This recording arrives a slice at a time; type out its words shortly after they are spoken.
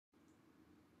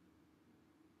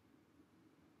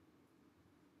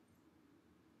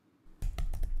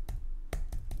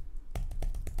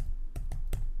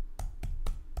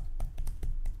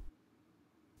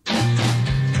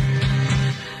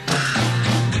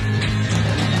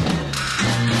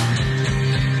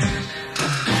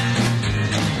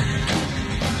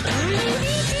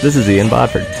This is Ian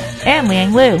Bodford. And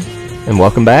Liang Liu. And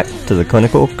welcome back to the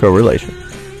Clinical Correlation.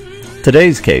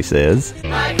 Today's case is...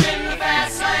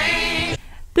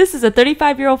 This is a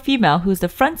 35-year-old female who's the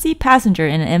front seat passenger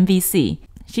in an MVC.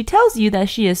 She tells you that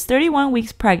she is 31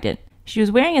 weeks pregnant. She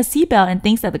was wearing a seatbelt and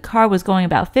thinks that the car was going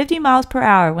about 50 miles per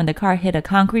hour when the car hit a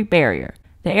concrete barrier.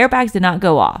 The airbags did not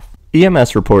go off.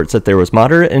 EMS reports that there was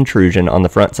moderate intrusion on the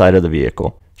front side of the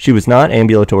vehicle. She was not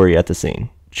ambulatory at the scene.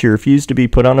 She refused to be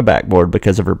put on a backboard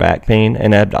because of her back pain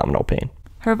and abdominal pain.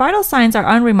 Her vital signs are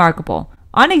unremarkable.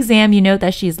 On exam, you note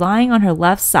that she is lying on her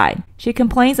left side. She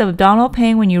complains of abdominal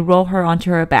pain when you roll her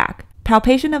onto her back.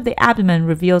 Palpation of the abdomen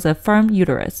reveals a firm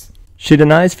uterus. She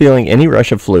denies feeling any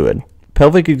rush of fluid.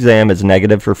 Pelvic exam is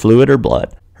negative for fluid or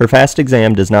blood. Her fast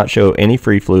exam does not show any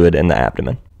free fluid in the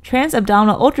abdomen.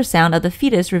 Transabdominal ultrasound of the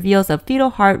fetus reveals a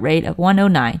fetal heart rate of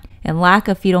 109 and lack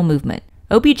of fetal movement.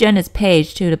 OB-GYN is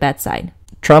paged to the bedside.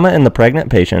 Trauma in the pregnant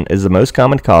patient is the most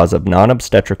common cause of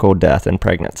non-obstetrical death in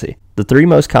pregnancy. The three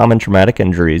most common traumatic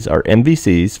injuries are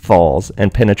MVCs, falls,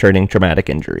 and penetrating traumatic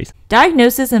injuries.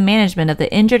 Diagnosis and management of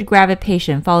the injured gravid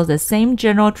patient follows the same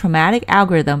general traumatic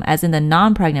algorithm as in the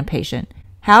non-pregnant patient.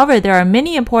 However, there are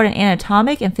many important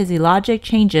anatomic and physiologic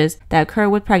changes that occur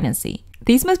with pregnancy.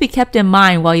 These must be kept in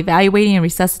mind while evaluating and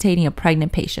resuscitating a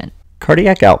pregnant patient.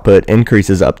 Cardiac output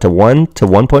increases up to 1 to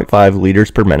 1.5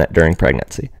 liters per minute during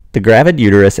pregnancy. The gravid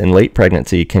uterus in late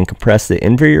pregnancy can compress the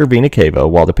inferior vena cava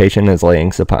while the patient is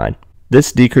laying supine.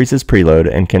 This decreases preload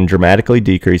and can dramatically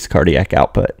decrease cardiac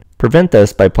output. Prevent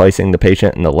this by placing the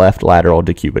patient in the left lateral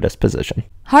decubitus position.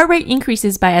 Heart rate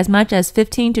increases by as much as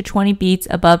 15 to 20 beats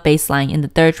above baseline in the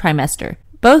third trimester.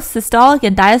 Both systolic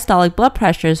and diastolic blood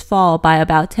pressures fall by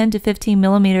about 10 to 15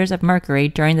 millimeters of mercury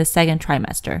during the second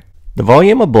trimester. The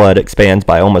volume of blood expands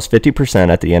by almost 50%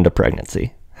 at the end of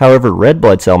pregnancy. However, red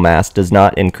blood cell mass does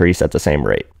not increase at the same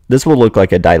rate. This will look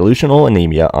like a dilutional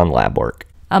anemia on lab work.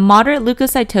 A moderate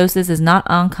leukocytosis is not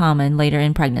uncommon later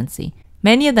in pregnancy.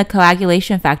 Many of the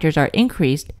coagulation factors are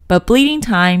increased, but bleeding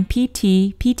time,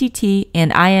 PT, PTT,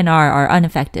 and INR are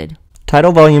unaffected.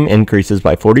 Tidal volume increases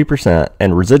by 40%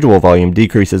 and residual volume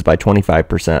decreases by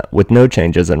 25% with no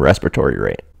changes in respiratory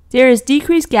rate. There is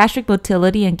decreased gastric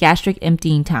motility and gastric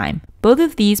emptying time. Both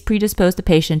of these predispose the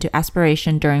patient to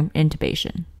aspiration during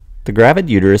intubation. The gravid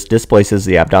uterus displaces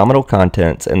the abdominal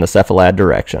contents in the cephalad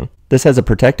direction. This has a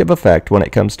protective effect when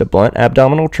it comes to blunt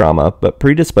abdominal trauma, but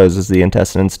predisposes the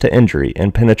intestines to injury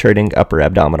in penetrating upper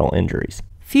abdominal injuries.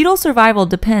 Fetal survival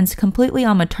depends completely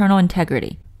on maternal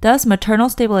integrity. Thus, maternal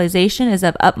stabilization is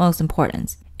of utmost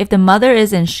importance. If the mother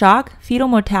is in shock, fetal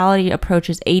mortality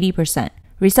approaches 80%.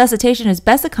 Resuscitation is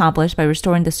best accomplished by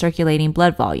restoring the circulating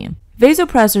blood volume.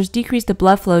 Vasopressors decrease the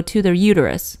blood flow to the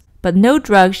uterus, but no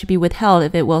drug should be withheld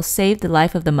if it will save the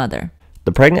life of the mother.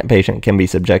 The pregnant patient can be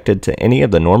subjected to any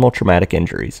of the normal traumatic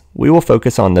injuries. We will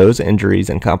focus on those injuries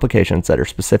and complications that are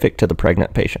specific to the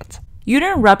pregnant patients.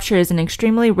 Uterine rupture is an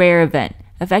extremely rare event,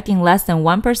 affecting less than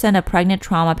 1% of pregnant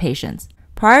trauma patients.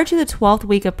 Prior to the 12th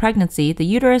week of pregnancy, the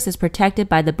uterus is protected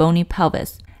by the bony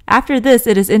pelvis. After this,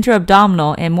 it is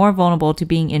intra-abdominal and more vulnerable to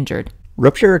being injured.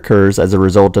 Rupture occurs as a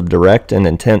result of direct and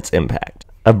intense impact.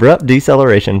 Abrupt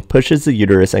deceleration pushes the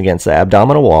uterus against the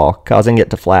abdominal wall, causing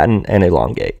it to flatten and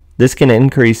elongate. This can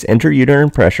increase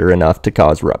intrauterine pressure enough to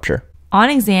cause rupture. On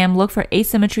exam, look for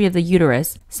asymmetry of the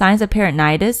uterus, signs of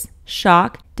peritonitis,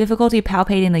 shock, difficulty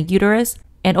palpating the uterus,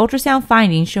 and ultrasound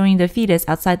findings showing the fetus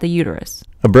outside the uterus.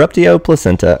 Abruptio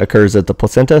placenta occurs as the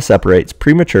placenta separates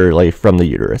prematurely from the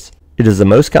uterus. It is the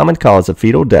most common cause of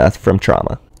fetal death from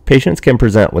trauma. Patients can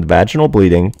present with vaginal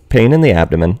bleeding, pain in the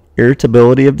abdomen,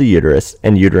 irritability of the uterus,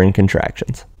 and uterine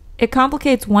contractions. It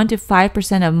complicates 1 to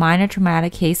 5% of minor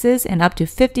traumatic cases and up to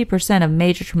 50% of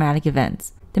major traumatic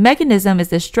events. The mechanism is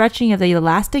the stretching of the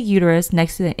elastic uterus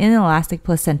next to the inelastic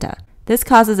placenta. This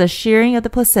causes a shearing of the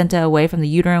placenta away from the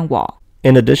uterine wall.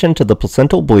 In addition to the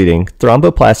placental bleeding,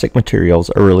 thromboplastic materials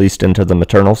are released into the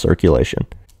maternal circulation.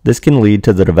 This can lead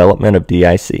to the development of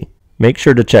DIC. Make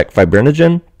sure to check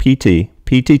fibrinogen, PT,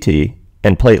 PTT,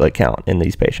 and platelet count in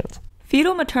these patients.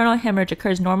 Fetal maternal hemorrhage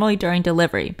occurs normally during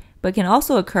delivery, but can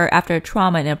also occur after a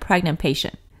trauma in a pregnant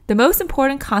patient. The most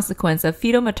important consequence of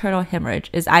fetal maternal hemorrhage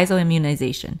is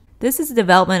isoimmunization. This is the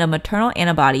development of maternal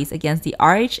antibodies against the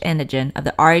Rh antigen of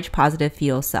the Rh-positive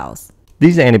fetal cells.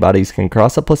 These antibodies can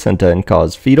cross the placenta and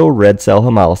cause fetal red cell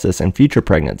hemolysis in future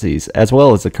pregnancies, as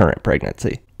well as the current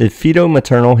pregnancy. If fetal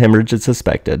maternal hemorrhage is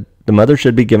suspected, the mother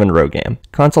should be given RhoGAM.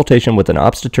 Consultation with an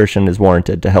obstetrician is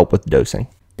warranted to help with dosing.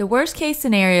 The worst case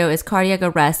scenario is cardiac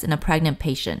arrest in a pregnant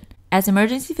patient. As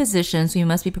emergency physicians, we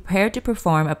must be prepared to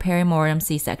perform a perimortem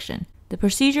C-section. The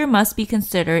procedure must be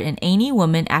considered in any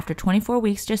woman after 24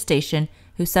 weeks gestation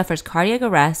who suffers cardiac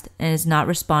arrest and is not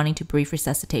responding to brief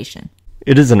resuscitation.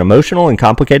 It is an emotional and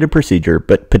complicated procedure,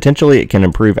 but potentially it can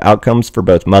improve outcomes for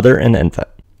both mother and infant.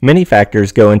 Many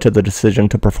factors go into the decision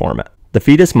to perform it. The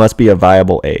fetus must be a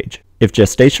viable age. If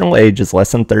gestational age is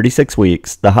less than 36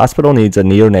 weeks, the hospital needs a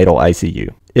neonatal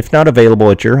ICU. If not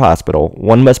available at your hospital,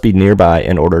 one must be nearby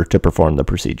in order to perform the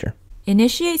procedure.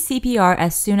 Initiate CPR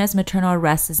as soon as maternal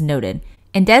arrest is noted,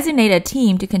 and designate a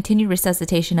team to continue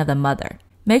resuscitation of the mother.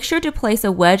 Make sure to place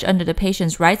a wedge under the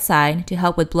patient's right side to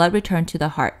help with blood return to the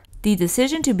heart. The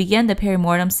decision to begin the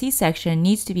perimortem C-section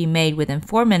needs to be made within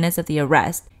 4 minutes of the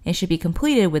arrest and should be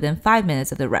completed within 5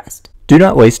 minutes of the rest. Do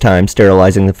not waste time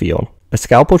sterilizing the field. A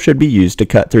scalpel should be used to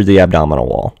cut through the abdominal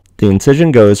wall. The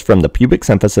incision goes from the pubic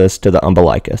symphysis to the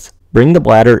umbilicus. Bring the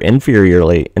bladder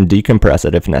inferiorly and decompress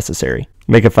it if necessary.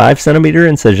 Make a 5 cm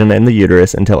incision in the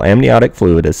uterus until amniotic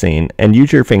fluid is seen, and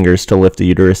use your fingers to lift the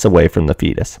uterus away from the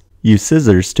fetus. Use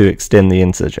scissors to extend the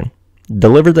incision.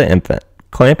 Deliver the infant.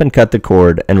 Clamp and cut the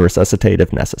cord and resuscitate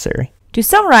if necessary. To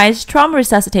summarize, trauma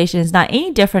resuscitation is not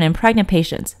any different in pregnant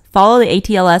patients. Follow the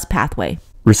ATLS pathway.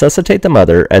 Resuscitate the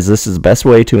mother, as this is the best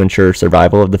way to ensure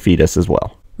survival of the fetus as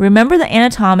well. Remember the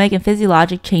anatomic and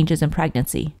physiologic changes in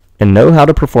pregnancy. And know how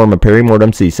to perform a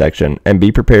perimortem C-section and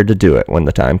be prepared to do it when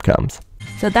the time comes.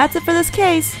 So that's it for this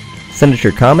case. Send us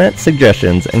your comments,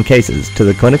 suggestions, and cases to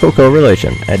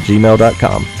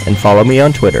theclinicalcorrelation@gmail.com and follow me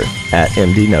on Twitter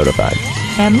 @MDNotified.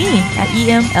 And me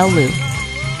 @EMLLou.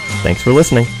 Thanks for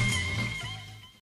listening.